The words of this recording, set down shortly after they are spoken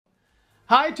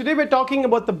Hi, today we're talking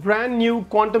about the brand new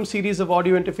Quantum series of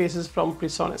audio interfaces from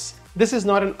PreSonus. This is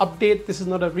not an update, this is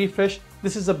not a refresh,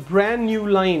 this is a brand new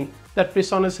line that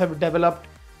PreSonus have developed,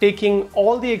 taking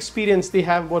all the experience they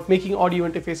have about making audio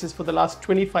interfaces for the last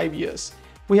 25 years.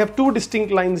 We have two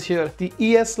distinct lines here, the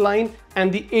ES line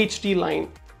and the HD line.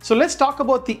 So let's talk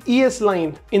about the ES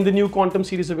line in the new Quantum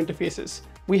series of interfaces.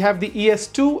 We have the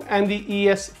ES2 and the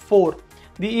ES4.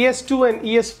 The ES2 and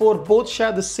ES4 both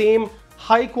share the same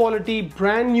high quality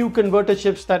brand new converter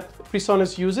chips that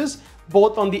PreSonus uses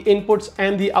both on the inputs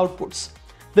and the outputs.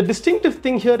 The distinctive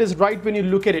thing here is right when you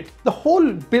look at it, the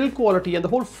whole build quality and the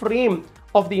whole frame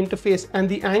of the interface and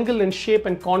the angle and shape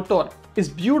and contour is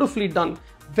beautifully done.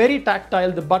 Very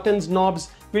tactile, the buttons,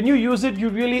 knobs, when you use it, you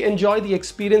really enjoy the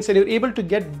experience and you're able to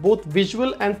get both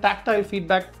visual and tactile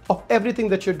feedback of everything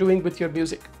that you're doing with your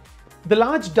music. The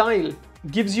large dial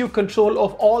gives you control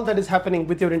of all that is happening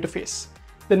with your interface.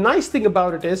 The nice thing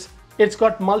about it is it's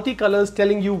got multicolors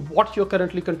telling you what you're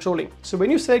currently controlling. So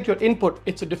when you select your input,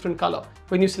 it's a different color.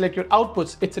 When you select your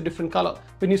outputs, it's a different color.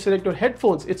 When you select your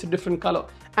headphones, it's a different color.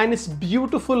 And it's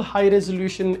beautiful high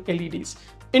resolution LEDs.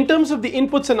 In terms of the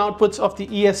inputs and outputs of the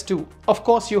ES2, of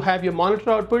course you have your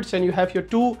monitor outputs and you have your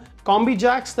two combi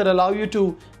jacks that allow you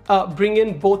to bring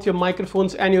in both your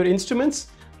microphones and your instruments.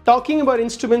 Talking about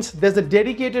instruments, there's a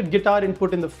dedicated guitar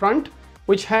input in the front,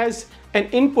 which has an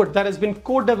input that has been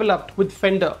co-developed with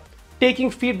Fender, taking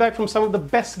feedback from some of the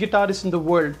best guitarists in the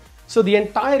world. So the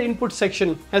entire input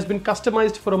section has been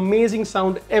customized for amazing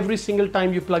sound every single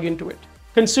time you plug into it.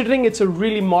 Considering it's a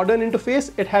really modern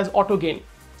interface, it has auto gain,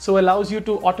 so allows you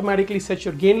to automatically set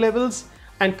your gain levels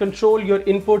and control your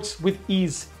inputs with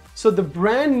ease. So the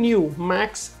brand new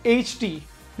Max HD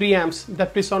preamps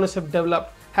that PreSonus have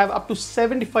developed have up to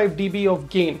 75 dB of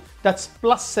gain. That's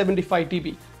plus 75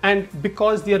 dB. And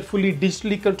because they are fully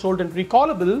digitally controlled and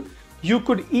recallable, you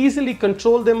could easily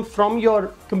control them from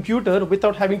your computer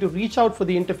without having to reach out for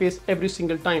the interface every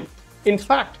single time. In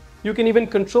fact, you can even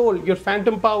control your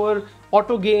phantom power,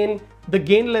 auto gain, the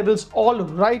gain levels all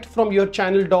right from your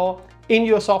channel DAW in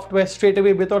your software straight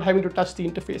away without having to touch the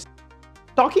interface.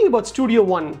 Talking about Studio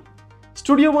One.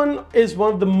 Studio One is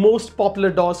one of the most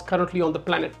popular DAWs currently on the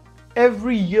planet.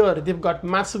 Every year they've got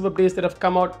massive updates that have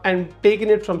come out and taken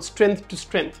it from strength to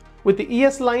strength. With the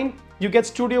ES line, you get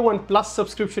Studio One Plus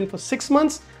subscription for 6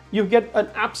 months. You get an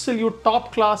absolute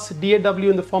top class DAW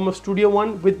in the form of Studio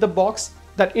One with the box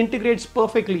that integrates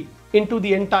perfectly into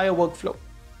the entire workflow.